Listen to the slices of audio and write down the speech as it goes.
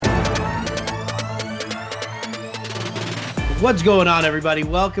What's going on, everybody?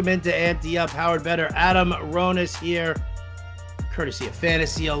 Welcome into Ante Up. Howard Better, Adam Ronis here, courtesy of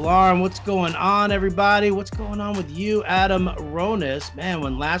Fantasy Alarm. What's going on, everybody? What's going on with you, Adam Ronis? Man,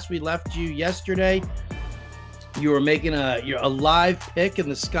 when last we left you yesterday, you were making a live pick in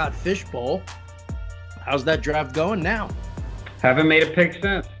the Scott Fish Bowl. How's that draft going now? Haven't made a pick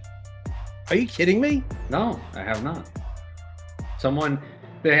since. Are you kidding me? No, I have not.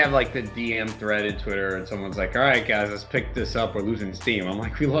 They have like the DM thread in Twitter, and someone's like, all right, guys, let's pick this up. We're losing steam. I'm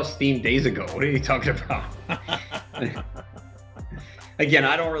like, we lost steam days ago. What are you talking about? Again,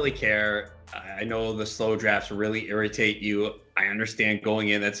 I don't really care. I know the slow drafts really irritate you. I understand going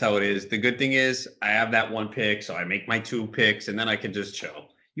in. That's how it is. The good thing is I have that one pick, so I make my two picks, and then I can just chill.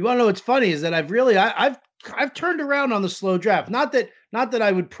 You want to know what's funny is that I've turned around on the slow draft. Not that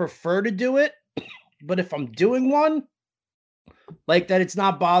I would prefer to do it, but if I'm doing one, like that, it's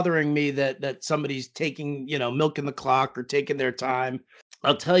not bothering me that somebody's taking, milking the clock or taking their time.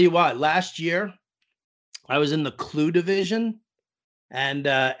 I'll tell you what, last year I was in the Clue division and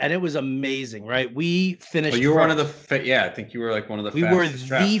it was amazing, right? We finished. Oh, you were one of the, I think you were like one of the we were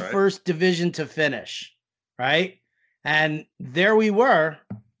the first division to finish, right? And there we were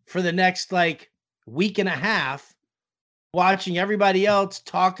for the next like week and a half, watching everybody else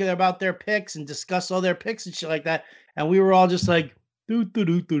talking about their picks and discuss all their picks and shit like that. And we were all just like,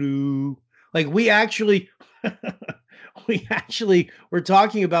 do. Like we actually were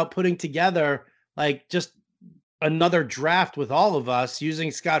talking about putting together like just another draft with all of us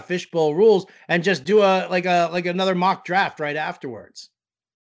using Scott Fish Bowl rules and just do another mock draft right afterwards.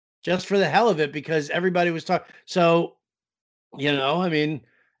 Just for the hell of it, because everybody was talking. So, I mean,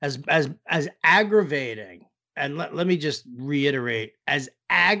 as aggravating, and let me just reiterate, as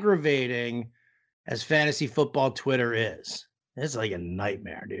aggravating as fantasy football Twitter is, it's like a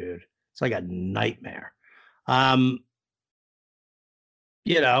nightmare, dude. It's like a nightmare. I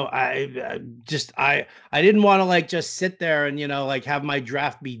didn't want to like just sit there and, like have my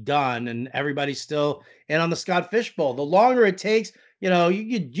draft be done and everybody's still in on the Scott Fish Bowl. The longer it takes,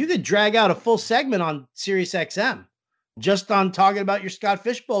 you could drag out a full segment on Sirius XM just on talking about your Scott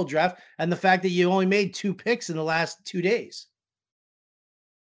Fish Bowl draft and the fact that you only made 2 picks in the last 2 days.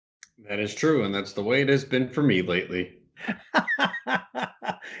 That is true, and that's the way it has been for me lately.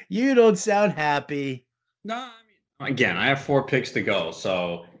 You don't sound happy. No, I mean, again, I have 4 picks to go,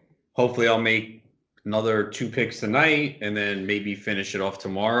 so hopefully I'll make another 2 picks tonight and then maybe finish it off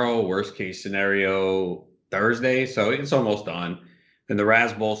tomorrow. Worst case scenario, Thursday, so it's almost done. Then the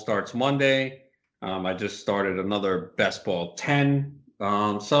Raz Bowl starts Monday. I just started another Best Ball 10.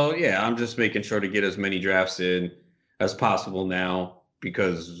 So, yeah, I'm just making sure to get as many drafts in as possible now,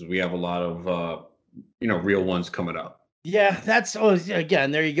 because we have a lot of, real ones coming up. Yeah, again,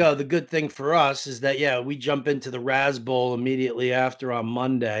 there you go. The good thing for us is that, we jump into the Raz Bowl immediately after on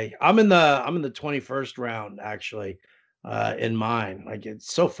Monday. I'm in the 21st round, actually, in mine. Like,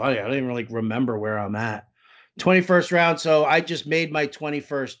 it's so funny. I don't even really remember where I'm at. 21st round. So I just made my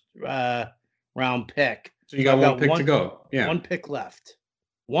 21st round pick. So you got one pick to go. Yeah. 1 pick left.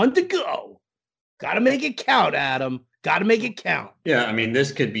 1 to go. Got to make it count, Adam. Got to make it count. Yeah, I mean,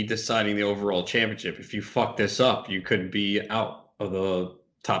 this could be deciding the overall championship. If you fuck this up, you could be out of the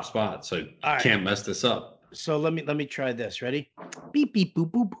top spot. So you can't mess this up. So let me try this. Ready? Beep, beep, boop,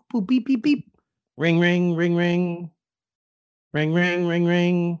 boop, boop, boop, beep, beep, beep. Ring, ring, ring, ring. Ring, ring, ring,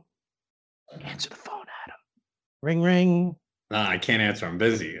 ring. Answer the phone, Adam. Ring, ring. Nah, I can't answer. I'm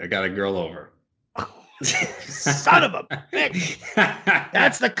busy. I got a girl over. Son of a bitch.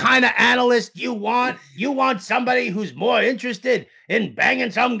 That's the kind of analyst you want. You want somebody who's more interested in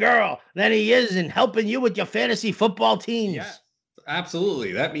banging some girl than he is in helping you with your fantasy football teams. Yeah,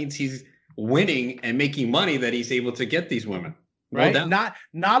 absolutely. That means he's winning and making money that he's able to get these women. Right? Not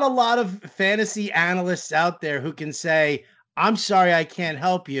a lot of fantasy analysts out there who can say, I'm sorry, I can't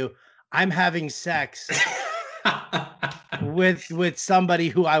help you. I'm having sex with somebody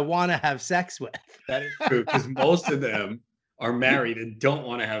who I want to have sex with. That is true, because most of them are married and don't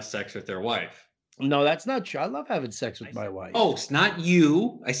want to have sex with their wife. No, that's not true. I love having sex with my wife. Most, not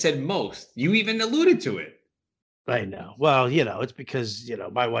you. I said most. You even alluded to it. I know. Well, it's because,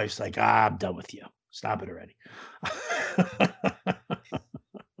 my wife's like, I'm done with you. Stop it already.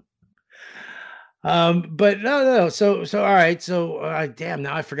 But no. So all right. So damn,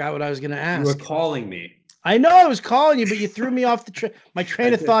 now I forgot what I was going to ask. You were calling me. I know I was calling you, but you threw me off the my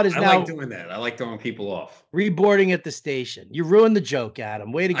train of thought is now. I like doing that. I like throwing people off. Reboarding at the station. You ruined the joke,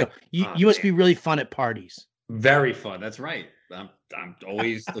 Adam. Way to go. You must be really fun at parties. Very fun. That's right. I'm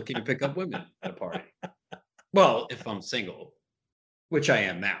always looking to pick up women at a party. Well, if I'm single, which I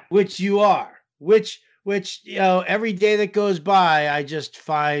am now. Which you are. Which which, every day that goes by, I just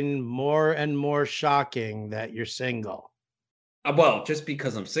find more and more shocking that you're single. Well, just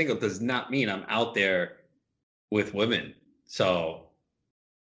because I'm single does not mean I'm out there with women. So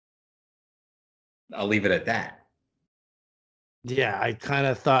I'll leave it at that. Yeah, I kind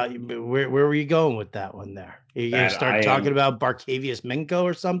of thought, where were you going with that one there? You gonna That start I talking am about Barcavius Minko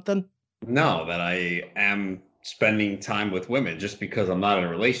or something? No, that I am spending time with women. Just because I'm not in a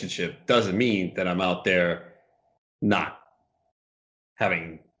relationship doesn't mean that I'm out there not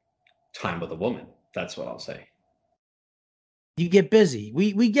having time with a woman. That's what I'll say. You get busy.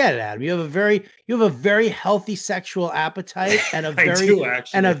 We get it, Adam. You have a very healthy sexual appetite and a I very do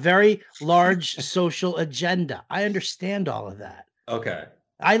and a actually. very large social agenda. I understand all of that. Okay.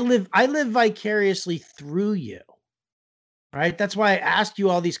 I live vicariously through you, right? That's why I asked you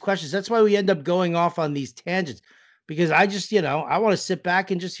all these questions. That's why we end up going off on these tangents because I just, I want to sit back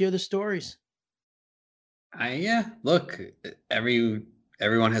and just hear the stories. Yeah, look,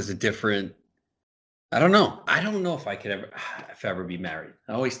 everyone has a different. I don't know. I don't know if I could ever if ever be married.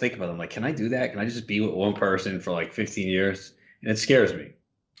 I always think about it. I'm like, can I do that? Can I just be with one person for like 15 years? And it scares me.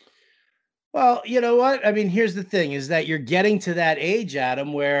 Well, you know what? I mean, here's the thing is that you're getting to that age,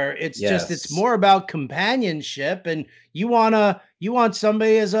 Adam, where it's Yes. more about companionship and you want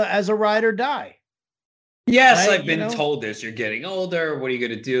somebody as a ride or die, Yes, right? I've been told this. You're getting older. What are you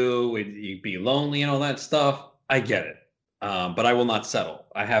going to do? Would you be lonely and all that stuff? I get it. But I will not settle.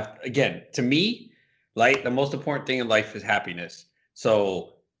 I have, again, to me, like the most important thing in life is happiness.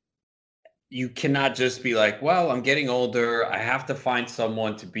 So you cannot just be like, well, I'm getting older. I have to find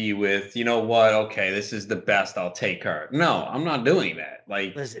someone to be with. You know what? Okay, this is the best. I'll take her. No, I'm not doing that.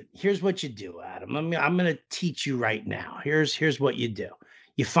 Like, Listen, here's what you do, Adam. I'm gonna teach you right now. Here's what you do.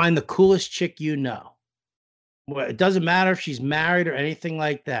 You find the coolest chick you know. Well, it doesn't matter if she's married or anything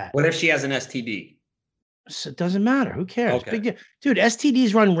like that. what if she has an STD? So it doesn't matter. Who cares? Okay. Big deal. Dude,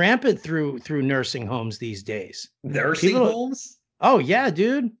 STDs run rampant through nursing homes these days. Nursing People homes? Oh yeah,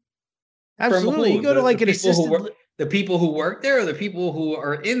 dude. From Absolutely. You who? go to The like an people who assisted work, the people who work there, or the people who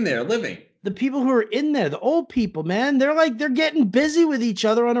are in there living? the people who are in there, the old people, man, they're getting busy with each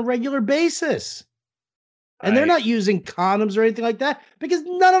other on a regular basis. And they're I not using condoms or anything like that because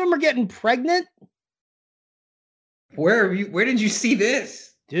none of them are getting pregnant. where did you see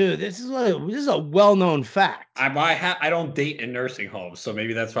this? Dude, this is a well-known fact. I don't date in nursing homes, so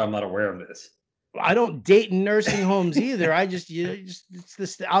maybe that's why I'm not aware of this. I don't date in nursing homes either. I just it's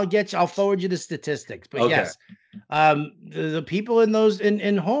this I'll forward you the statistics. But Okay. yes, the people in those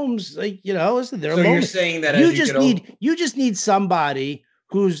in homes, like, listen, they're So you're lonely. saying that You as you just get old, need somebody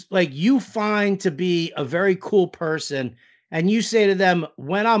who's like you find to be a very cool person, and you say to them,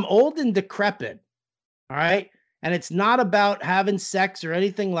 when I'm old and decrepit, all right, and it's not about having sex or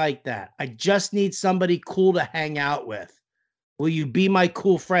anything like that. I just need somebody cool to hang out with. Will you be my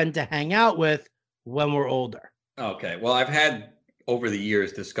cool friend to hang out with when we're older? okay. Well, I've had over the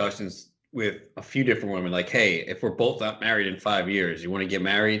years discussions with a few different women, like, hey, if we're both not married in 5 years, you want to get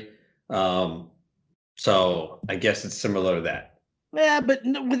married? Um, so I guess it's similar to that. Yeah, but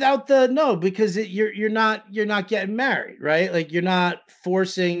without the no, because you're not getting married, right? Like you're not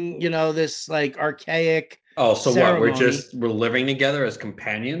forcing, this like archaic Oh, so what? ceremony. We're living together as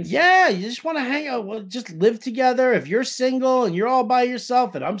companions? Yeah, you just want to hang out. Well, just live together. If you're single and you're all by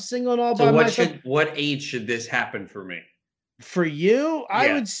yourself, and I'm single and all So by myself, what age should this happen for me? for you, I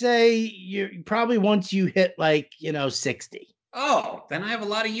Yeah. would say you probably once you hit like 60. Oh, then I have a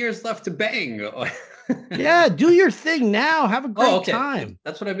lot of years left to bang. Yeah, do your thing now. Have a Oh, great okay. time.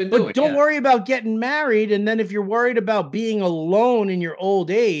 That's what I've been But doing. don't Yeah. worry about getting married. And then if you're worried about being alone in your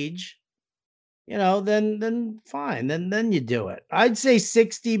old age, then fine. Then you do it. I'd say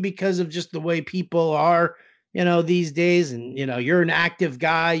 60 because of just the way people are, these days. And you're an active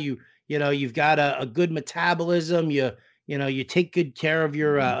guy. You've got a good metabolism. You take good care of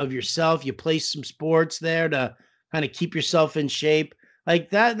yourself. You play some sports there to kind of keep yourself in shape.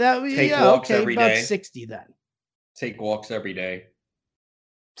 Like Take yeah, walks okay, every about day. 60 then. Take walks every day.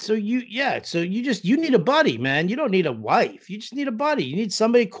 So you need a buddy, man. You don't need a wife. You just need a buddy. You need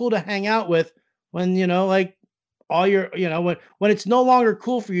somebody cool to hang out with when, like all your, when it's no longer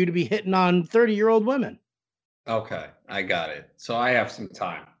cool for you to be hitting on 30-year-old women. Okay, I got it. So I have some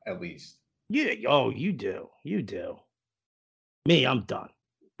time at least. You do. You do. Me, I'm done.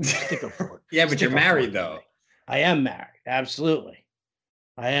 Stick a fork. Yeah, but Stick you're a married fork in though. me. I am married. Absolutely.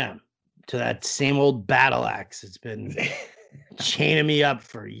 I am. To that same old battle axe. It's been chaining me up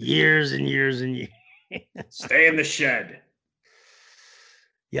for years and years and years. Stay in the shed.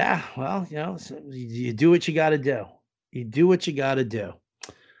 Yeah, well, so you do what you got to do. You do what you got to do.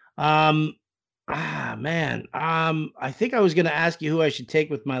 Um, Man. I think I was going to ask you who I should take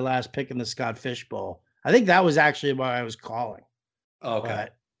with my last pick in the Scott Fish Bowl. I think that was actually why I was calling, Okay.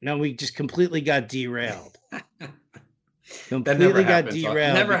 but no, we just completely got derailed. That never Completely got happens.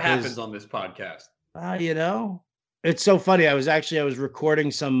 derailed Never because happens on this podcast. you know, it's so funny. I was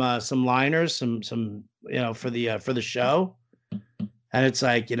recording some liners, some for the show, and it's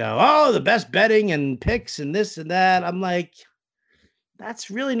like oh, the best betting and picks and this and that. I'm like,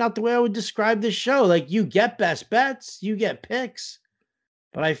 that's really not the way I would describe this show. Like, you get best bets, you get picks,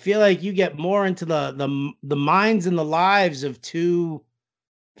 but I feel like you get more into the minds and the lives of two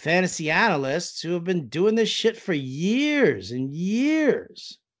fantasy analysts who have been doing this shit for years and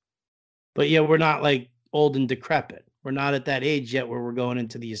years. But yeah, we're not like old and decrepit. We're not at that age yet where we're going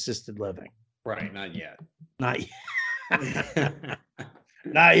into the assisted living. Right, not yet. Not yet.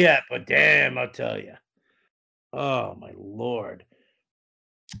 Not yet, but damn, I'll tell you. Oh my Lord.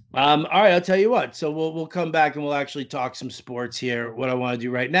 All right, I'll tell you what. So we'll come back and we'll actually talk some sports here. What I want to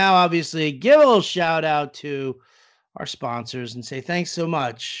do right now, obviously, give a little shout out to our sponsors and say thanks so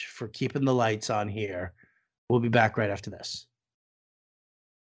much for keeping the lights on here. We'll be back right after this.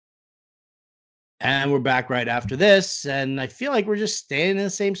 And we're back right after this. And I feel like we're just staying in the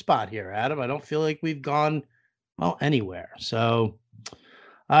same spot here, Adam. I don't feel like we've gone anywhere. So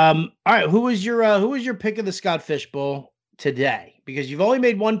all right, who was your pick of the Scott Fish Bowl today? Because you've only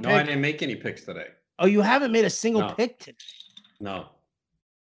made one pick. No, I didn't make any picks today. Oh, you haven't made a single pick today? No.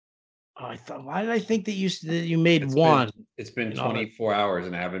 Oh, why did I think that you made one? It's been 24 hours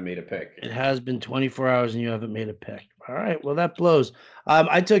and I haven't made a pick. It has been 24 hours and you haven't made a pick. All right, well, that blows.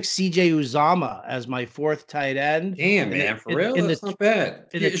 I took CJ Uzama as my fourth tight end. Damn, man, for real? That's not bad.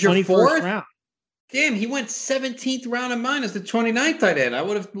 In the 24th round. Damn, he went 17th round of mine as the 29th tight end. I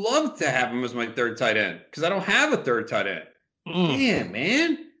would have loved to have him as my third tight end because I don't have a third tight end. Damn,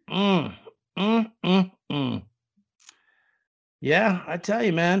 man. Yeah, I tell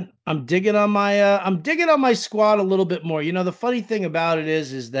you, man, I'm digging on my squad a little bit more. The funny thing about it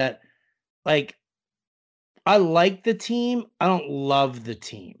is that, like, I like the team. I don't love the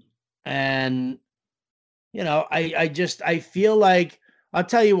team. And, I feel like, I'll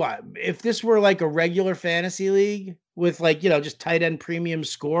tell you what, if this were like a regular fantasy league with like, just tight end premium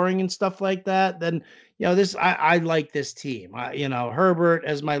scoring and stuff like that, then, I like this team. Herbert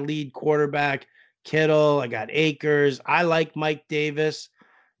as my lead quarterback, Kittle, I got Akers. I like Mike Davis,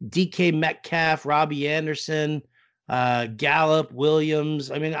 DK Metcalf, Robbie Anderson, Gallup, Williams.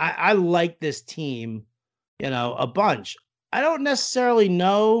 I mean, I like this team, a bunch. I don't necessarily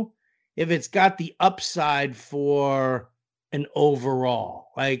know if it's got the upside for an overall,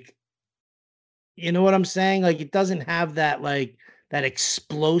 like, you know what I'm saying? Like, it doesn't have that, like, that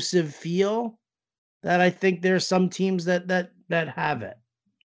explosive feel that I think there's some teams that have it.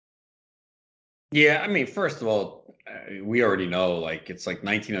 Yeah, I mean, first of all, we already know, like, it's like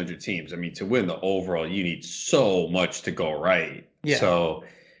 1,900 teams. I mean, to win the overall, you need so much to go right. Yeah. So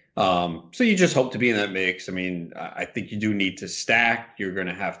you just hope to be in that mix. I mean, I think you do need to stack. You're going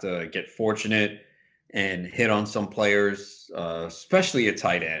to have to get fortunate and hit on some players, especially a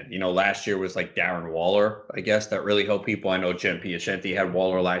tight end. Last year was like Darren Waller, I guess, that really helped people. I know Jen Piacenti had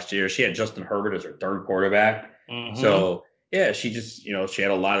Waller last year. She had Justin Herbert as her third quarterback. Mm-hmm. So, yeah, she just, she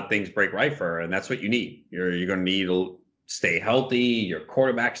had a lot of things break right for her, and that's what you need. You're going to need to stay healthy, your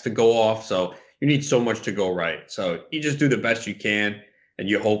quarterbacks to go off. So you need so much to go right. So you just do the best you can, and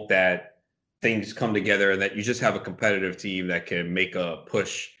you hope that things come together and that you just have a competitive team that can make a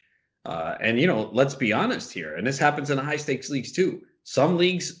push. And, let's be honest here. And this happens in the high stakes leagues too. Some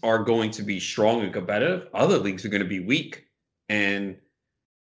leagues are going to be strong and competitive. Other leagues are going to be weak. And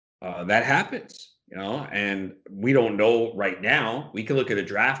that happens, and we don't know right now. We can look at a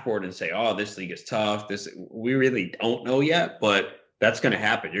draft board and say, oh, this league is tough. We really don't know yet, but that's going to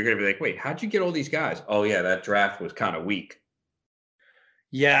happen. You're going to be like, wait, how'd you get all these guys? Oh yeah, that draft was kind of weak.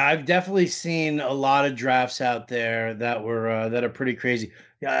 Yeah, I've definitely seen a lot of drafts out there that are pretty crazy.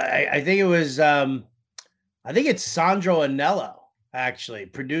 Yeah, I think it was I think it's Sandro Anello, actually,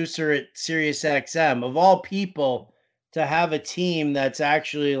 producer at SiriusXM, of all people, to have a team that's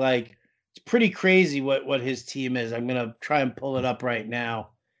actually like, it's pretty crazy what his team is. I'm gonna try and pull it up right now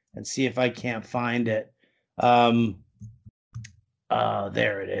and see if I can't find it. There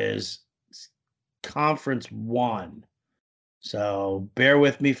it is. It's Conference 1. So bear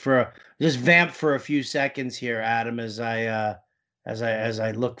with me just vamp for a few seconds here, Adam, as I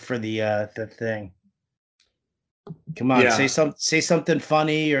look for the thing. Come on, yeah. Say something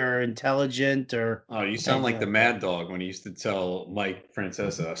funny or intelligent or. Oh, you sound like the Mad Dog when he used to tell Mike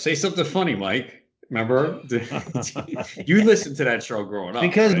Francesa, "Say something funny, Mike." Remember? You listened to that show growing up.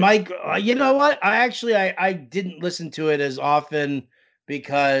 Because right? Mike, you know what? I didn't listen to it as often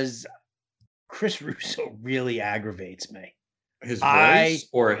because Chris Russo really aggravates me. His voice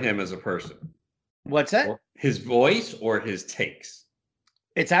or him as a person? What's that? Or his voice or his takes?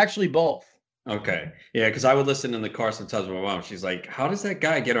 It's actually both. Okay. Yeah, because I would listen in the car sometimes with my mom. She's like, how does that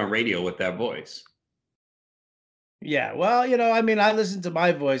guy get on radio with that voice? Yeah, well, I mean, I listen to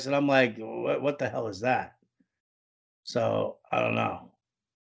my voice and I'm like, what the hell is that? So I don't know.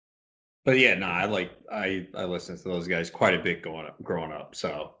 But yeah, no, I listened to those guys quite a bit growing up.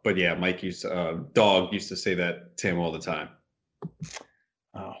 So, but yeah, Mike Dog used to say that to him all the time.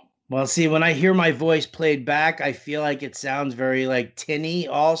 Oh, well, see, when I hear my voice played back, I feel like it sounds very like tinny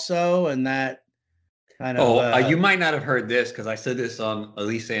also, and that kind of. You might not have heard this because I said this on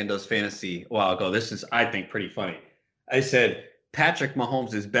Elise Sando's Fantasy a while ago. This is, I think, pretty funny. I said Patrick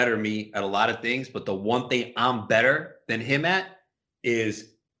Mahomes is better than me at a lot of things, but the one thing I'm better than him at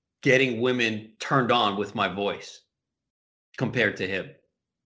is getting women turned on with my voice compared to him.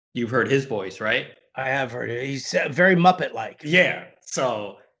 You've heard his voice, right? I have heard it. He's very Muppet-like. Yeah.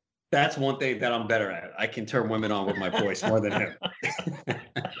 So that's one thing that I'm better at. I can turn women on with my voice more than him.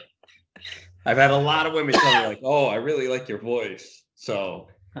 I've had a lot of women tell me like, oh, I really like your voice. So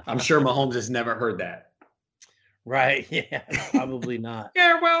I'm sure Mahomes has never heard that. Right. Yeah, probably not.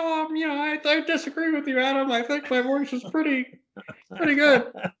 Yeah, well, I disagree with you, Adam. I think my voice is pretty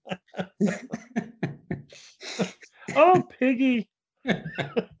good. Oh, Piggy.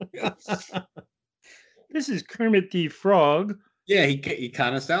 This is Kermit the Frog. Yeah, he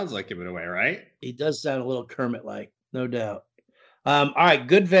kind of sounds like him in a way, right? He does sound a little Kermit-like, no doubt. All right,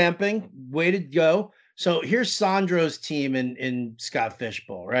 good vamping. Way to go. So here's Sandro's team in Scott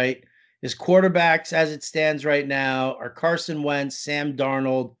Fishbowl, right? His quarterbacks, as it stands right now, are Carson Wentz, Sam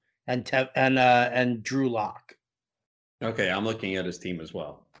Darnold, and Drew Lock. Okay, I'm looking at his team as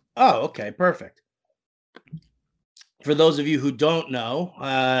well. Oh, okay, perfect. For those of you who don't know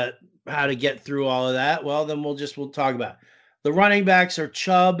how to get through all of that, well, then we'll talk about it. The running backs are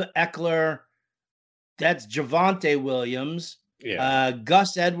Chubb, Eckler, that's Javonte Williams,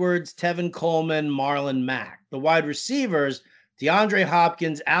 Gus Edwards, Tevin Coleman, Marlon Mack. The wide receivers, DeAndre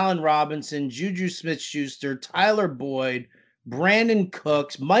Hopkins, Allen Robinson, Juju Smith-Schuster, Tyler Boyd, Brandon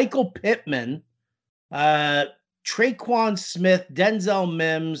Cooks, Michael Pittman, Traquan Smith, Denzel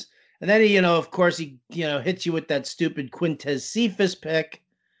Mims, and then he, of course, he hits you with that stupid Quintez Cephas pick,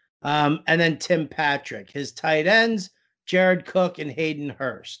 and then Tim Patrick. His tight ends, Jared Cook and Hayden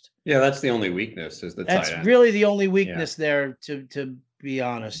Hurst. Yeah, that's the only weakness is the tight end. That's really the only weakness there, to be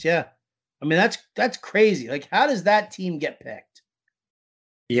honest. Yeah, I mean that's crazy. Like, how does that team get picked?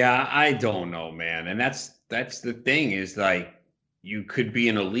 Yeah, I don't know, man. And that's the thing is like you could be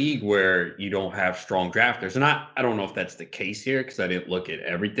in a league where you don't have strong drafters. And I don't know if that's the case here because I didn't look at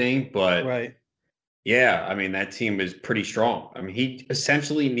everything, but right. Yeah, I mean that team is pretty strong. I mean, he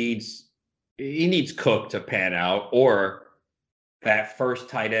essentially needs Cook to pan out or that first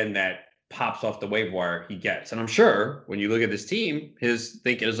tight end that pops off the waiver wire he gets. And I'm sure when you look at this team, his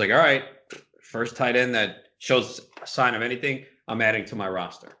thinking is like, all right, first tight end that shows a sign of anything, I'm adding to my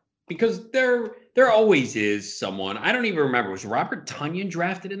roster. Because there always is someone. I don't even remember. Was Robert Tonyan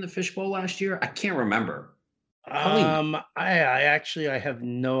drafted in the Fishbowl last year? I can't remember. I actually have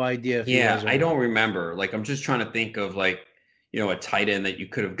no idea. Yeah, I don't remember. Like, I'm just trying to think of like, a tight end that you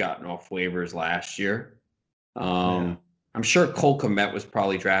could have gotten off waivers last year. I'm sure Cole Kmet was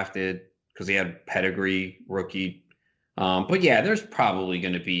probably drafted because he had pedigree rookie. But yeah, there's probably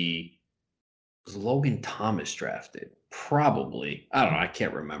going to be. Was Logan Thomas drafted? Probably. I don't know. I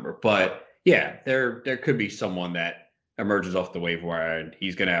can't remember. But yeah, there could be someone that emerges off the waiver wire, and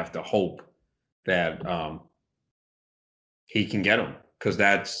he's going to have to hope that he can get him because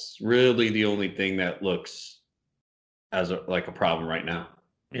that's really the only thing that looks as like a problem right now.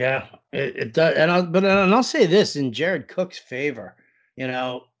 Yeah, it does. And I'll say this in Jared Cook's favor.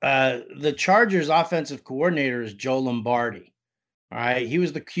 The Chargers offensive coordinator is Joe Lombardi. All right. He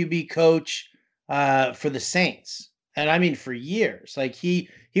was the QB coach for the Saints. And I mean, for years, like he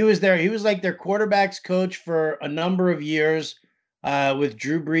was there. He was like their quarterbacks coach for a number of years with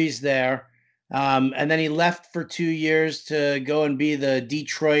Drew Brees there. And then he left for 2 years to go and be the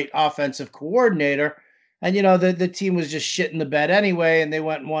Detroit offensive coordinator. And, the team was just shit in the bed anyway. And they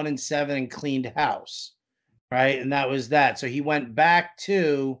went 1-7 and cleaned house. Right. And that was that. So he went back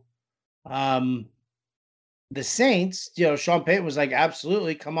to the Saints. Sean Payton was like,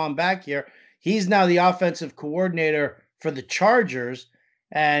 absolutely, come on back here. He's now the offensive coordinator for the Chargers,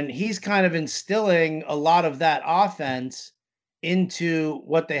 and he's kind of instilling a lot of that offense into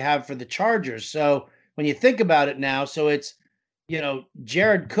what they have for the Chargers. So when you think about it now, so it's,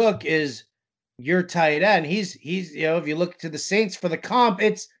 Jared Cook is your tight end. He's if you look to the Saints for the comp,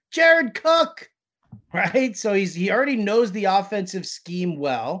 it's Jared Cook, right? So he already knows the offensive scheme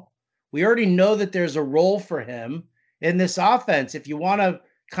well. We already know that there's a role for him in this offense. If you want to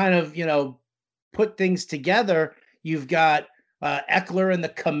kind of, put things together, you've got Eckler in the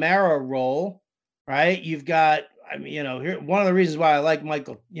Kamara role, right? You've got, here, one of the reasons why I like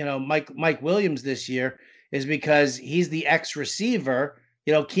Mike Williams this year is because he's the X receiver.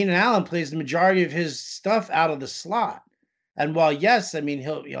 Keenan Allen plays the majority of his stuff out of the slot. And while, yes,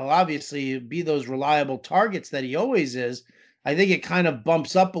 he'll obviously be those reliable targets that he always is, I think it kind of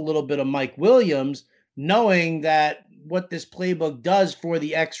bumps up a little bit of Mike Williams, knowing that what this playbook does for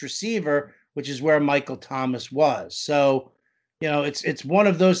the X receiver, which is where Michael Thomas was. So, it's one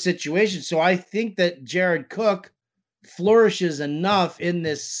of those situations. So I think that Jared Cook flourishes enough in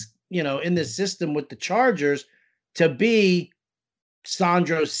this, in this system with the Chargers to be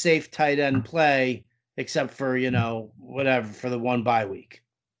Sandro's safe tight end play, except for, whatever, for the one bye week.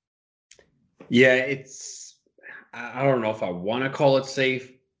 Yeah, I don't know if I want to call it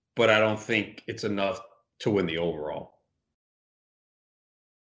safe, but I don't think it's enough to win the overall.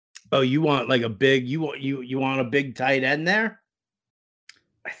 Oh, you want like a big, you want a big tight end there?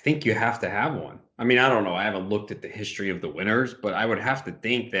 I think you have to have one. I don't know. I haven't looked at the history of the winners, but I would have to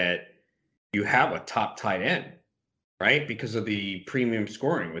think that you have a top tight end, right? Because of the premium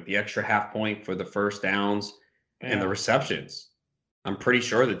scoring with the extra half point for the first downs and the receptions. I'm pretty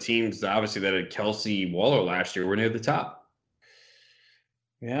sure the teams, obviously, that had Kelsey Waller last year were near the top.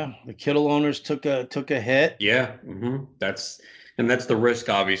 Yeah, the Kittle owners took a hit. Yeah, that's the risk,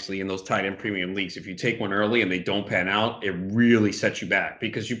 obviously, in those tight end premium leagues. If you take one early and they don't pan out, it really sets you back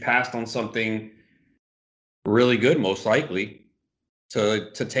because you passed on something really good, most likely, to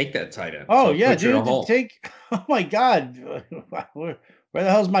take that tight end. Oh, so yeah, dude, to take. Oh my God, where the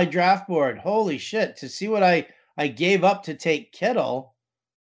hell's my draft board? Holy shit! To see what I gave up to take Kittle,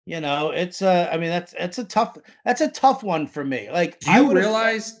 it's that's a tough one for me. Like,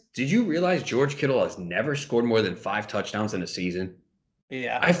 did you realize George Kittle has never scored more than 5 touchdowns in a season?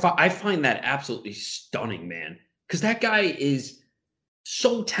 Yeah. I find that absolutely stunning, man, because that guy is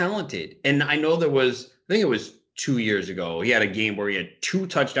so talented. And I know I think it was 2 years ago, he had a game where he had 2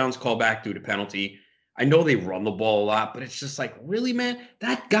 touchdowns called back due to penalty. I know they run the ball a lot, but it's just like, really, man,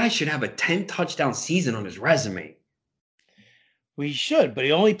 that guy should have a 10 touchdown season on his resume. We should, but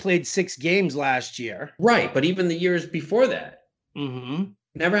he only played 6 games last year. Right, but even the years before that,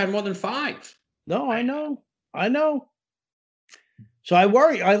 never had more than 5. No, I know. So I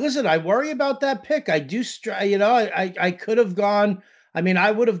worry about that pick. I do, I could have gone.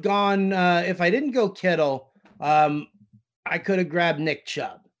 I would have gone if I didn't go Kittle. I could have grabbed Nick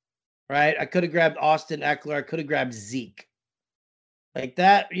Chubb, right? I could have grabbed Austin Eckler. I could have grabbed Zeke, like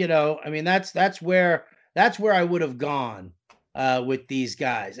that. That's where I would have gone with these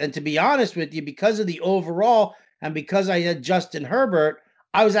guys. And to be honest with you, because of the overall and because I had Justin Herbert,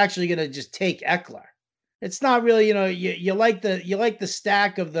 I was actually going to just take Eckler. It's not really, you like the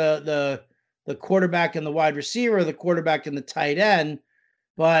stack of the quarterback and the wide receiver, the quarterback and the tight end,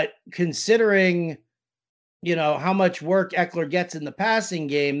 but considering, how much work Eckler gets in the passing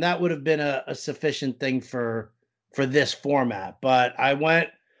game, that would have been a sufficient thing for this format. But I went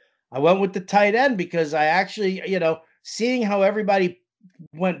with the tight end because I actually, seeing how everybody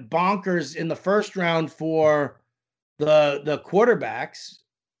went bonkers in the first round for the quarterbacks,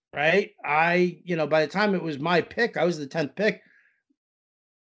 right? By the time it was my pick, I was the 10th pick.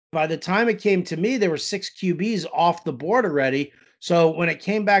 By the time it came to me, there were 6 QBs off the board already. So when it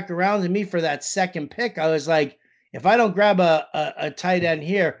came back around to me for that second pick, I was like, if I don't grab a tight end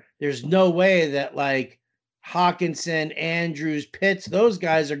here, there's no way that like Hawkinson, Andrews, Pitts, those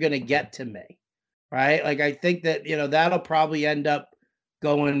guys are going to get to me, right? Like, I think that, that'll probably end up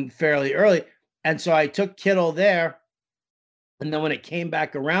going fairly early. And so I took Kittle there. And then when it came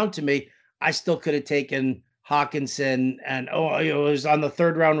back around to me, I still could have taken Hawkinson and, it was on the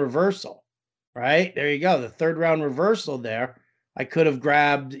 3rd round reversal, right? There you go. The 3rd round reversal there. I could have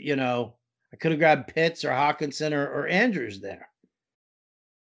grabbed, Pitts or Hawkinson or Andrews there.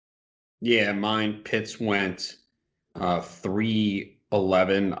 Yeah, mine, Pitts went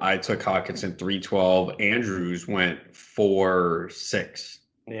 3-11. I took Hawkinson 3-12. Andrews went 4-6.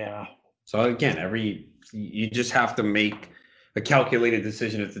 Yeah. So again, you just have to make a calculated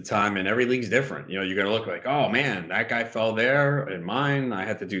decision at the time, and every league's different. You're going to look like, oh man, that guy fell there. In mine, I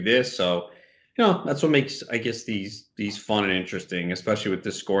had to do this. So That's what makes, I guess, these fun and interesting, especially with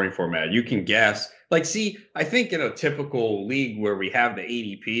this scoring format. You can guess. Like, see, I think in a typical league where we have the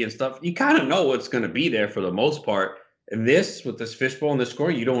ADP and stuff, you kind of know what's going to be there for the most part. And this, with this fishbowl and the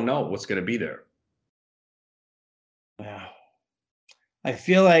scoring, you don't know what's going to be there. Yeah. I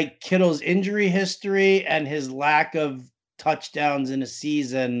feel like Kittle's injury history and his lack of touchdowns in a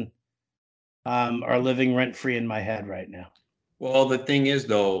season are living rent free in my head right now. Well, the thing is,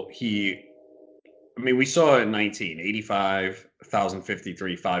 though, we saw it in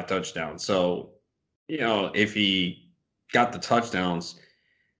 1,053, 5 touchdowns. So, if he got the touchdowns,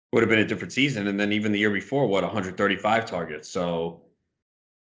 would have been a different season. And then even the year before, 135 targets. So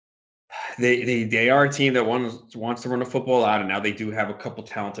they are a team that wants to run the football out, and now they do have a couple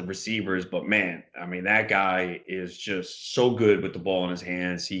talented receivers. But man, that guy is just so good with the ball in his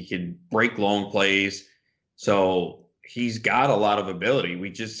hands. He can break long plays. So he's got a lot of ability. We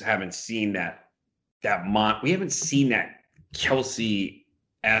just haven't seen we haven't seen that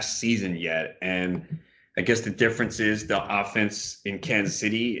Kelce-esque season yet. And I guess the difference is the offense in Kansas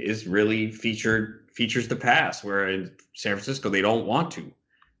City is really features the pass, where in San Francisco they don't want to.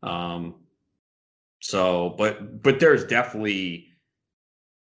 But there's definitely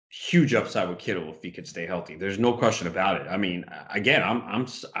huge upside with Kittle if he could stay healthy. There's no question about it. Again,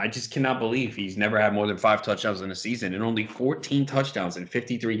 I just cannot believe he's never had more than 5 touchdowns in a season and only 14 touchdowns in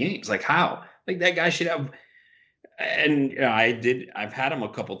 53 games. Like, how? Like, that guy should have. And I've had him a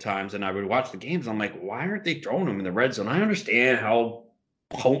couple times, and I would watch the games. I'm like, why aren't they throwing him in the red zone? I understand how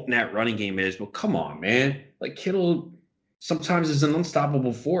potent that running game is, but come on, man. Like, Kittle sometimes is an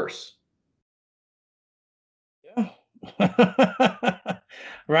unstoppable force. Yeah.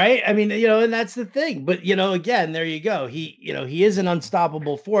 Right? And that's the thing. But, again, there you go. He is an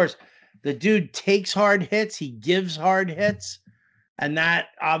unstoppable force. The dude takes hard hits. He gives hard hits. And that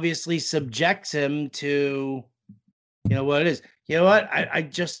obviously subjects him to, what it is. You know what? I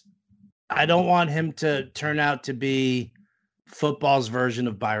don't want him to turn out to be football's version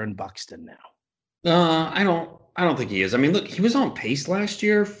of Byron Buxton now. I don't think he is. Look, he was on pace last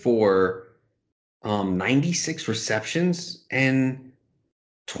year for 96 receptions and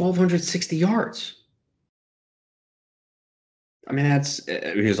 1,260 yards.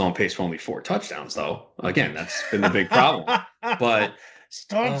 He was on pace for only 4 touchdowns, though. Again, that's been the big problem. But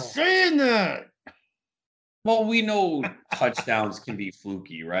stop saying that. Well, we know touchdowns can be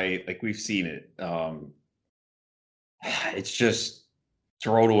fluky, right? Like, we've seen it. It's just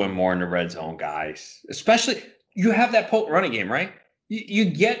throw to him more in the red zone, guys. Especially, you have that potent running game, right? You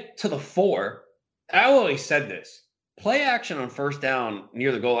get to the 4. I always said this. Play action on first down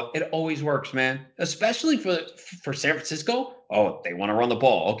near the goal. It always works, man. Especially for San Francisco. Oh, they want to run the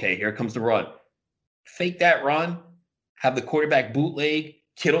ball. Okay, here comes the run. Fake that run. Have the quarterback bootleg.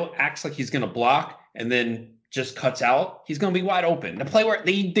 Kittle acts like he's going to block and then just cuts out. He's going to be wide open. The play where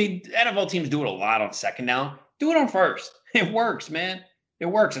the NFL teams do it a lot on second down. Do it on first. It works, man. It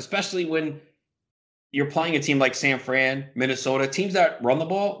works, especially when you're playing a team like San Fran, Minnesota, teams that run the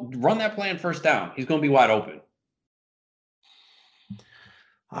ball, run that play on first down. He's going to be wide open.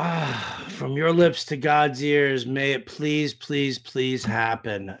 From your lips to God's ears, may it please, please, please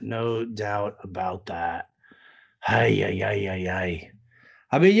happen. No doubt about that. I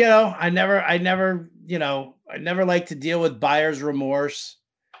never like to deal with buyer's remorse,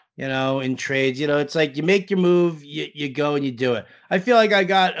 in trades. It's like you make your move, you go and you do it. I feel like I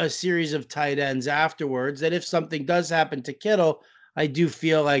got a series of tight ends afterwards that if something does happen to Kittle, I do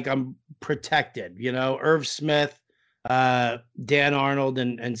feel like I'm protected. Irv Smith, Dan Arnold,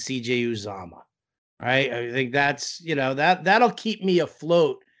 and CJ Uzama. Right? I think that's, that'll keep me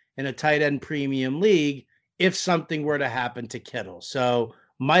afloat in a tight end premium league if something were to happen to Kittle. So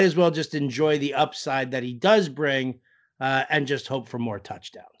might as well just enjoy the upside that he does bring and just hope for more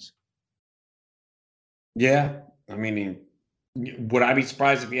touchdowns. Yeah. Would I be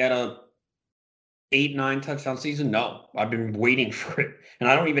surprised if he had a 8-9 touchdown season? No. I've been waiting for it. And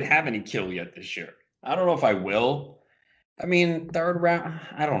I don't even have any Kittle yet this year. I don't know if I will. Third round,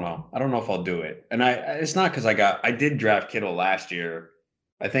 I don't know. I don't know if I'll do it. And it's not because I did draft Kittle last year.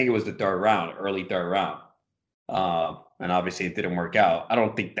 I think it was the early third round. And obviously it didn't work out. I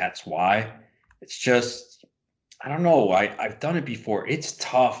don't think that's why. It's just, I don't know. I've done it before. It's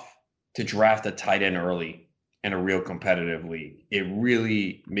tough to draft a tight end early in a real competitive league. It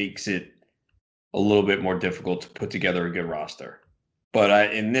really makes it a little bit more difficult to put together a good roster.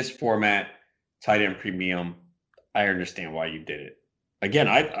 But in this format, tight end premium, I understand why you did it. Again,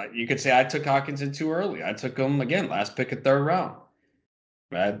 you could say I took Hockenson too early. I took him again, last pick of third round.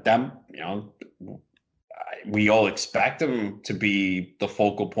 we all expect him to be the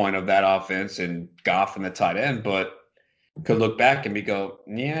focal point of that offense and Goff and the tight end, but could look back and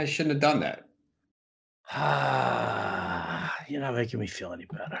yeah, I shouldn't have done that. You're not making me feel any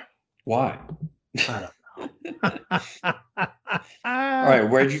better. Why? I don't know. All right,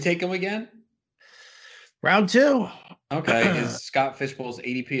 where'd you take him again? Round 2. Okay, is Scott Fishbowl's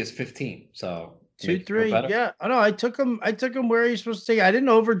ADP is 15, so 2-3. Yeah, I know. I took him where he's supposed to take. I didn't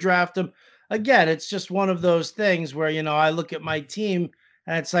overdraft him. Again, it's just one of those things where I look at my team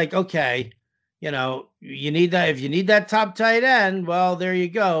and it's like, okay, you need that. If you need that top tight end, well, there you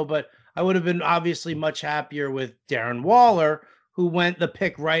go. But I would have been obviously much happier with Darren Waller, who went the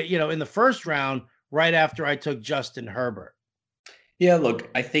pick right, in the first round, right after I took Justin Herbert. Yeah, look,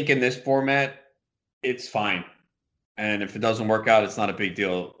 I think in this format, it's fine. And if it doesn't work out, it's not a big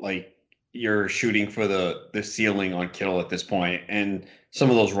deal. Like, you're shooting for the ceiling on Kittle at this point. And some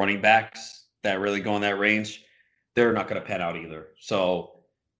of those running backs that really go in that range, they're not going to pan out either. So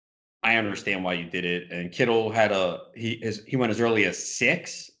I understand why you did it. And Kittle had he went as early as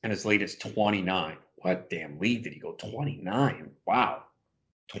 6 and as late as 29. What damn league did he go 29? Wow.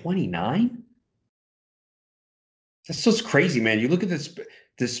 29? That's just crazy, man. You look at this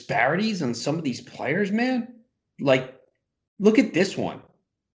disparities on some of these players, man. Like, look at this one.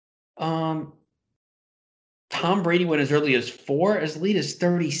 Tom Brady went as early as 4, as late as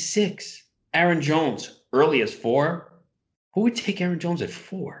 36. Aaron Jones, early as 4. Who would take Aaron Jones at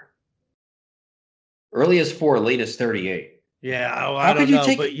 4? Early as 4, late as 38. Yeah, I don't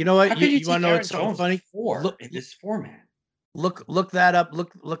know. But you know what? You want to know what's so funny? 4 look in this format. Look that up.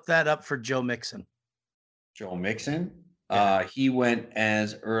 Look that up for Joe Mixon. Joe Mixon? Yeah. He went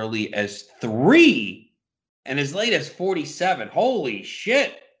as early as 3 and as late as 47. Holy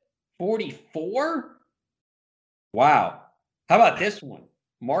shit. 44? Wow. How about this one?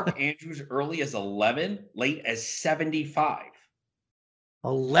 Mark Andrews early as 11, late as 75.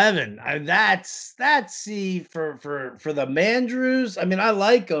 11. That's see for the Mandrews. I mean, I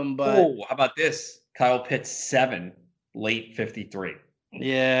like them, but how about this? Kyle Pitts 7, late 53.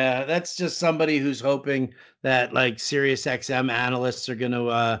 Yeah, that's just somebody who's hoping that like Sirius XM analysts are going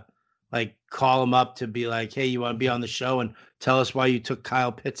to like call him up to be like, hey, you want to be on the show and tell us why you took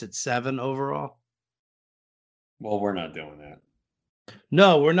Kyle Pitts at 7 overall? Well, we're not doing that.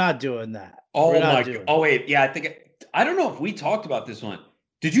 No, we're not doing that. Oh my God. Oh wait, yeah, I don't know if we talked about this one.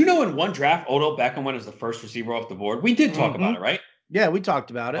 Did you know in one draft Odell Beckham went as the first receiver off the board? We did talk about it, right? Yeah, we talked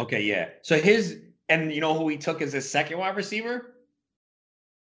about it. Okay, yeah. So and you know who he took as his second wide receiver?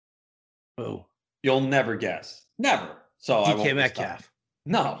 Who? You'll never guess. Never. So DK Metcalf.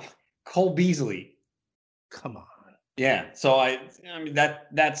 No. Cole Beasley. Come on. Yeah. So I mean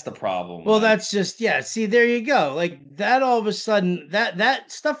that's the problem. Well, that's just see, there you go. Like that all of a sudden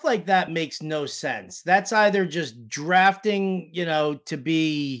that stuff like that makes no sense. That's either just drafting, to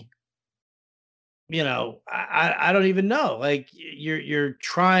be I don't even know. Like you're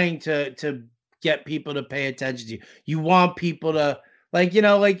trying to get people to pay attention to you. You want people to like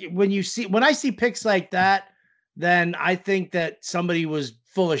when I see picks like that, then I think that somebody was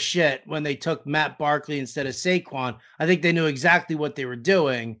full of shit when they took Matt Barkley instead of Saquon. I think they knew exactly what they were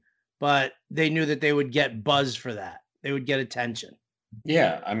doing, but they knew that they would get buzz for that. They would get attention.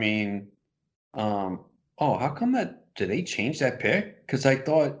 Yeah, I mean, how come did they change that pick? Because I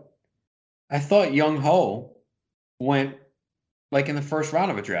thought Young Ho went like in the first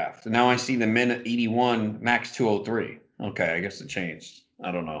round of a draft. And now I see the min at 81, max 203. Okay, I guess it changed.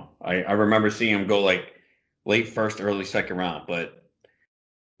 I don't know. I remember seeing him go like late first, early second round, but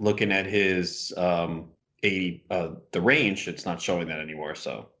looking at his 80 the range, it's not showing that anymore.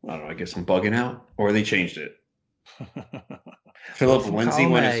 So I don't know. I guess I'm bugging out, or they changed it. Philip Lindsay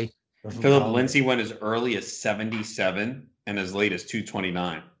went as early as 77 and as late as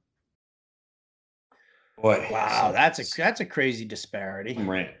 229. Boy, wow, that's a crazy disparity.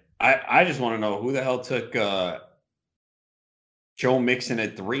 Right. I just want to know who the hell took Joe Mixon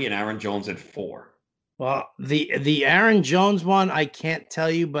at 3 and Aaron Jones at 4. Well, the Aaron Jones one, I can't tell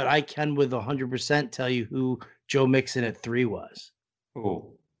you, but I can with 100% tell you who Joe Mixon at 3 was.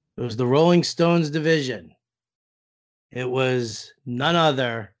 Who? It was the Rolling Stones division. It was none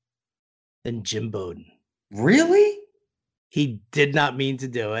other than Jim Bowden. Really? He did not mean to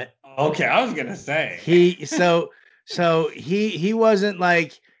do it. Okay, I was gonna say he wasn't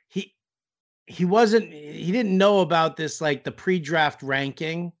like he didn't know about this like the pre-draft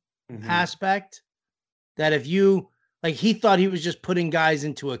ranking aspect. That if you like, he thought he was just putting guys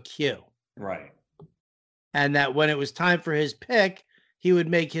into a queue. Right. And that when it was time for his pick, he would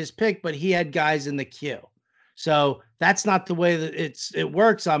make his pick, but he had guys in the queue. So That's not the way that it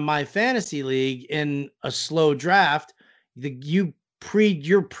works on my fantasy league in a slow draft. You're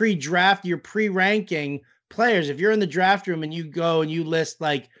pre-draft, you're pre-ranking players. If you're in the draft room and you go and you list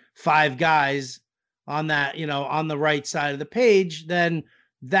like 5 guys on that, on the right side of the page, then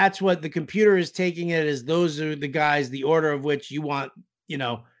that's what the computer is taking it as. Those are the guys, the order of which you want,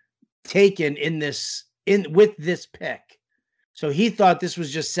 taken with this pick. So he thought this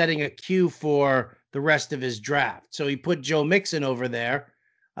was just setting a cue for the rest of his draft. So he put Joe Mixon over there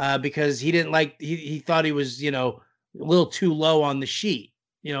because he didn't he thought he was, a little too low on the sheet,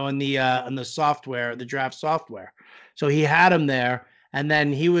 in the software, the draft software. So he had him there, and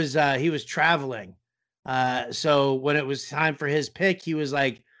then he was traveling. So when it was time for his pick, he was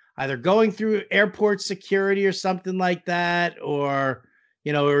like either going through airport security or something like that, or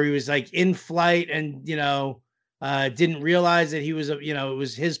or he was like in flight and didn't realize that he was it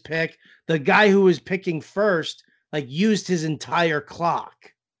was his pick. The guy who was picking first like used his entire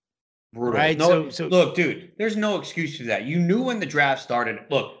clock. Brutal. Right? No, so look, dude, there's no excuse to that. You knew when the draft started.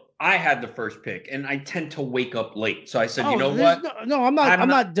 Look, I had the first pick, and I tend to wake up late. So I said, you know what? No, I'm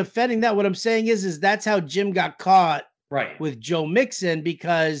not defending that. What I'm saying is that's how Jim got caught with Joe Mixon,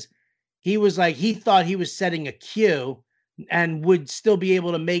 because he was like, he thought he was setting a cue and would still be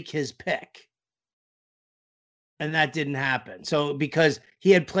able to make his pick. And that didn't happen. So because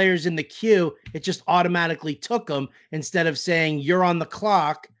he had players in the queue, it just automatically took him instead of saying you're on the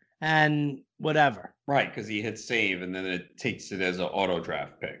clock and whatever. Right, because he hit save and then it takes it as an auto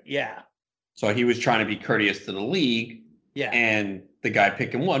draft pick. Yeah. So he was trying to be courteous to the league. Yeah. And the guy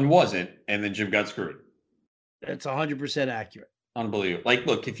picking one wasn't, and then Jim got screwed. That's 100% accurate. Unbelievable. Like,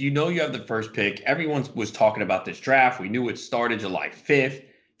 look, if you have the first pick, everyone was talking about this draft. We knew it started July 5th,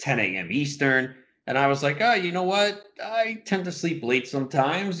 10 a.m. Eastern. And I was like, oh, you know what? I tend to sleep late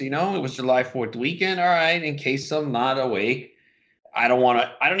sometimes. It was July 4th weekend. All right, in case I'm not awake. I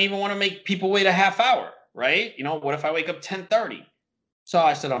don't even want to make people wait a half hour, right? What if I wake up 10:30? So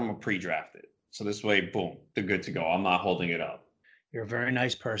I said, I'm going to pre-draft it. So this way, boom, they're good to go. I'm not holding it up. You're a very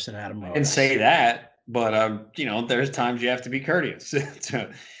nice person, Adam. And say that, but there's times you have to be courteous.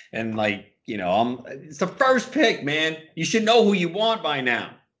 And it's the first pick, man. You should know who you want by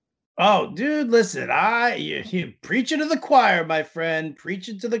now. Oh, dude, listen, you preaching to the choir, my friend,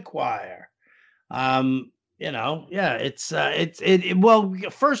 preaching to the choir. Well,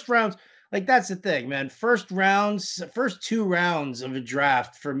 first rounds, like that's the thing, man. First 2 rounds of a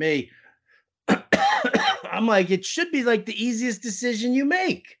draft for me, I'm like, it should be like the easiest decision you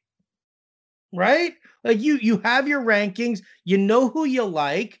make, right? Like you have your rankings, you know who you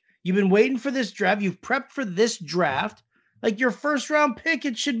like, you've been waiting for this draft, you've prepped for this draft. Like your first round pick,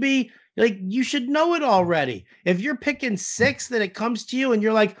 it should be like, you should know it already. If you're picking 6, then it comes to you and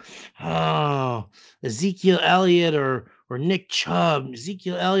you're like, oh, Ezekiel Elliott or Nick Chubb,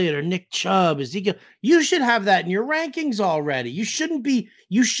 Ezekiel Elliott or Nick Chubb, you should have that in your rankings already. You shouldn't be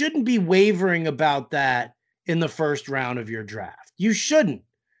wavering about that in the first round of your draft. You shouldn't.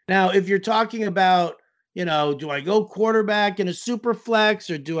 Now, if you're talking about, do I go quarterback in a super flex,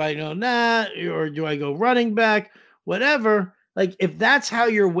 or do I go or do I go running back? Whatever, like if that's how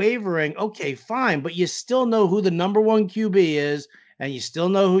you're wavering, okay, fine, but you still know who the number 1 QB is, and you still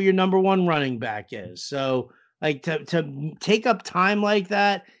know who your number 1 running back is. So like to take up time like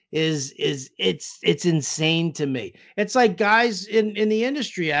that is it's insane to me. It's like guys in the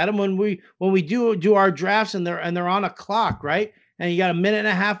industry, Adam, when we do our drafts and they're on a clock, right? And you got a minute and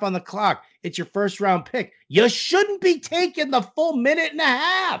a half on the clock. It's your first round pick. You shouldn't be taking the full minute and a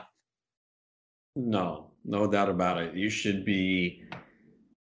half. No doubt about it. You should be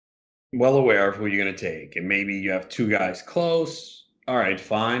well aware of who you're going to take. And maybe you have 2 guys close. All right,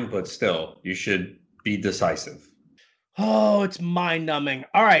 fine. But still, you should be decisive. Oh, it's mind-numbing.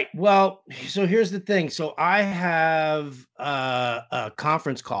 All right. Well, so here's the thing. So I have a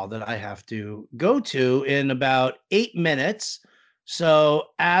conference call that I have to go to in about 8 minutes. So,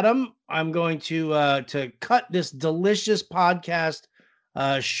 Adam, I'm going to cut this delicious podcast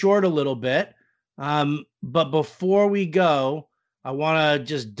short a little bit. But before we go, I want to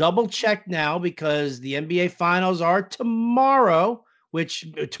just double check now, because the NBA finals are tomorrow,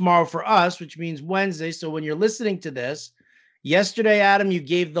 tomorrow for us, which means Wednesday. So when you're listening to this, yesterday, Adam, you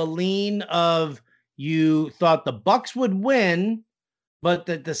gave the lean of, you thought the Bucks would win, but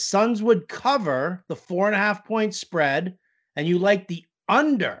that the Suns would cover the 4.5 point spread. And you liked the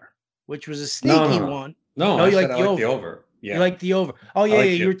under, which was a sneaky one. No, you like the over. Yeah. You like the over. Oh, yeah,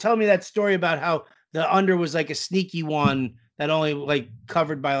 yeah. You were telling me that story about how the under was like a sneaky one that only like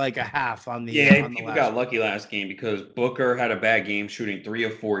covered by like a half on the. Yeah, on people got lucky last game because Booker had a bad game, shooting 3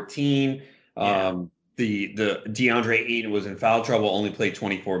 of 14. the DeAndre Ayton was in foul trouble, only played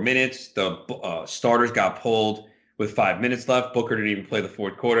 24 minutes. The starters got pulled with 5 minutes left. Booker didn't even play the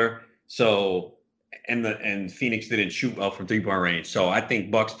fourth quarter. So, and Phoenix didn't shoot well from 3-point range. So I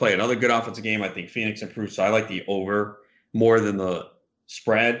think Bucks play another good offensive game. I think Phoenix improves. So I like the over more than the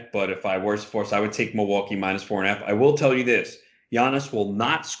spread. But if I were forced, I would take Milwaukee -4.5. I will tell you this: Giannis will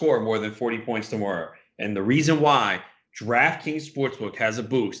not score more than 40 points tomorrow. And the reason why, DraftKings Sportsbook has a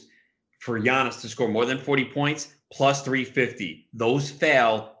boost for Giannis to score more than 40 points, plus 350. Those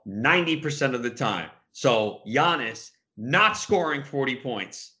fail 90% of the time. So Giannis not scoring 40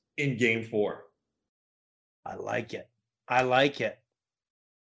 points in game 4. I like it. I like it.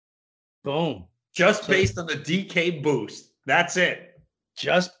 Boom. Just based on the DK boost. That's it.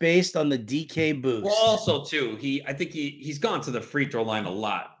 Just based on the DK boost. Well, also, too, I think he's gone to the free throw line a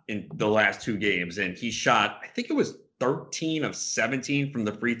lot in the last 2 games, and he shot, I think it was 13 of 17 from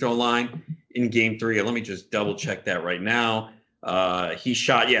the free throw line in game 3. Let me just double check that right now. He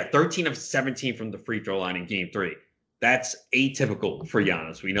shot, 13 of 17 from the free throw line in game 3. That's atypical for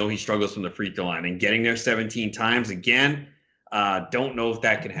Giannis. We know he struggles from the free throw line, and getting there 17 times again, don't know if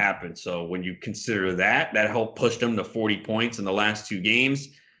that can happen. So when you consider that helped push him to 40 points in the last 2 games.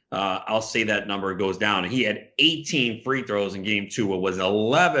 I'll say that number goes down. He had 18 free throws in game 2. It was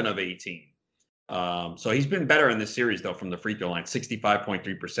 11 of 18. So he's been better in this series, though, from the free throw line,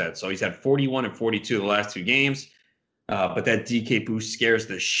 65.3%. So he's had 41 and 42 the last 2 games. But that DK boost scares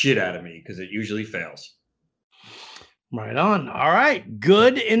the shit out of me because it usually fails. Right on. All right.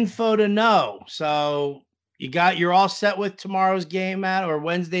 Good info to know. So you're all set with tomorrow's game, Matt, or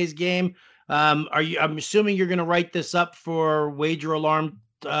Wednesday's game. I'm assuming you're going to write this up for Wager Alarm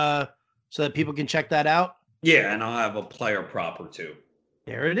so that people can check that out? Yeah, and I'll have a player prop or 2.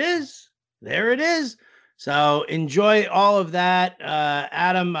 There it is. So enjoy all of that.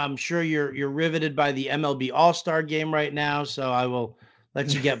 Adam, I'm sure you're riveted by the MLB All-Star game right now, so I will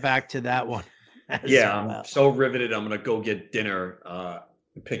let you get back to that one. Yeah, I'm so riveted. I'm going to go get dinner,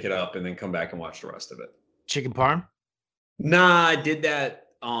 pick it up, and then come back and watch the rest of it. Chicken parm? Nah, I did that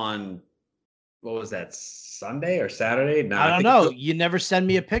on, what was that, Sunday or Saturday? Nah, I don't know. You never send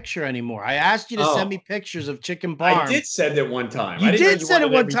me a picture anymore. I asked you to send me pictures of chicken parm. I did send it one time. You did send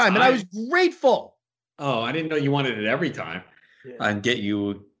it one time, and I was grateful. Oh, I didn't know you wanted it every time. Yeah. I'd get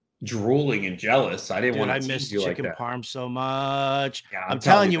you drooling and jealous. I didn't want to tease you like that. I miss chicken parm so much. Yeah, I'm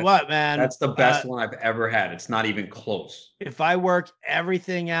telling you what, man. That's the best one I've ever had. It's not even close. If I work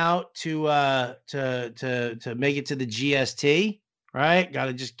everything out to make it to the GST, right? Got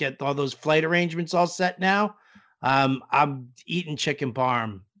to just get all those flight arrangements all set now. I'm eating chicken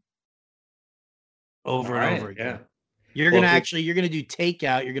parm over and over again. Yeah. You're going to do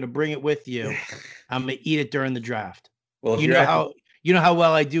takeout. You're going to bring it with you. I'm going to eat it during the draft. Well, you know how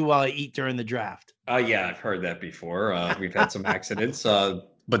well I do while I eat during the draft. Yeah, I've heard that before. We've had some accidents,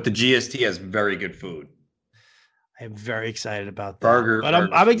 but the GST has very good food. I'm very excited about that. But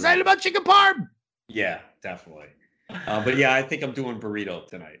I'm excited about chicken parm. Yeah, definitely. But yeah, I think I'm doing burrito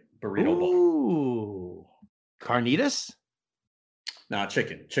tonight. Burrito bowl. Ooh. Carnitas? Nah,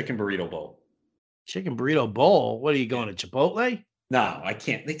 chicken burrito bowl. Chicken burrito bowl? What are you going to Chipotle? No, I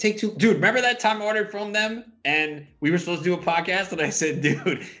can't. They take too. Dude, remember that time I ordered from them and we were supposed to do a podcast and I said,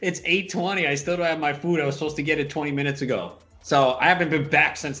 dude, it's 8:20. I still don't have my food. I was supposed to get it 20 minutes ago. So I haven't been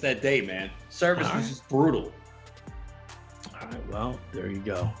back since that day, man. Service was just brutal. All right, well, there you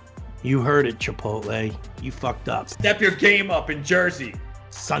go. You heard it, Chipotle. You fucked up. Step your game up in Jersey.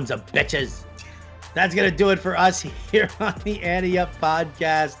 Sons of bitches. That's going to do it for us here on the Ante Up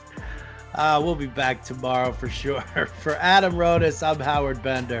podcast. We'll be back tomorrow for sure. For Adam Rodas, I'm Howard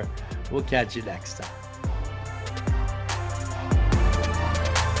Bender. We'll catch you next time.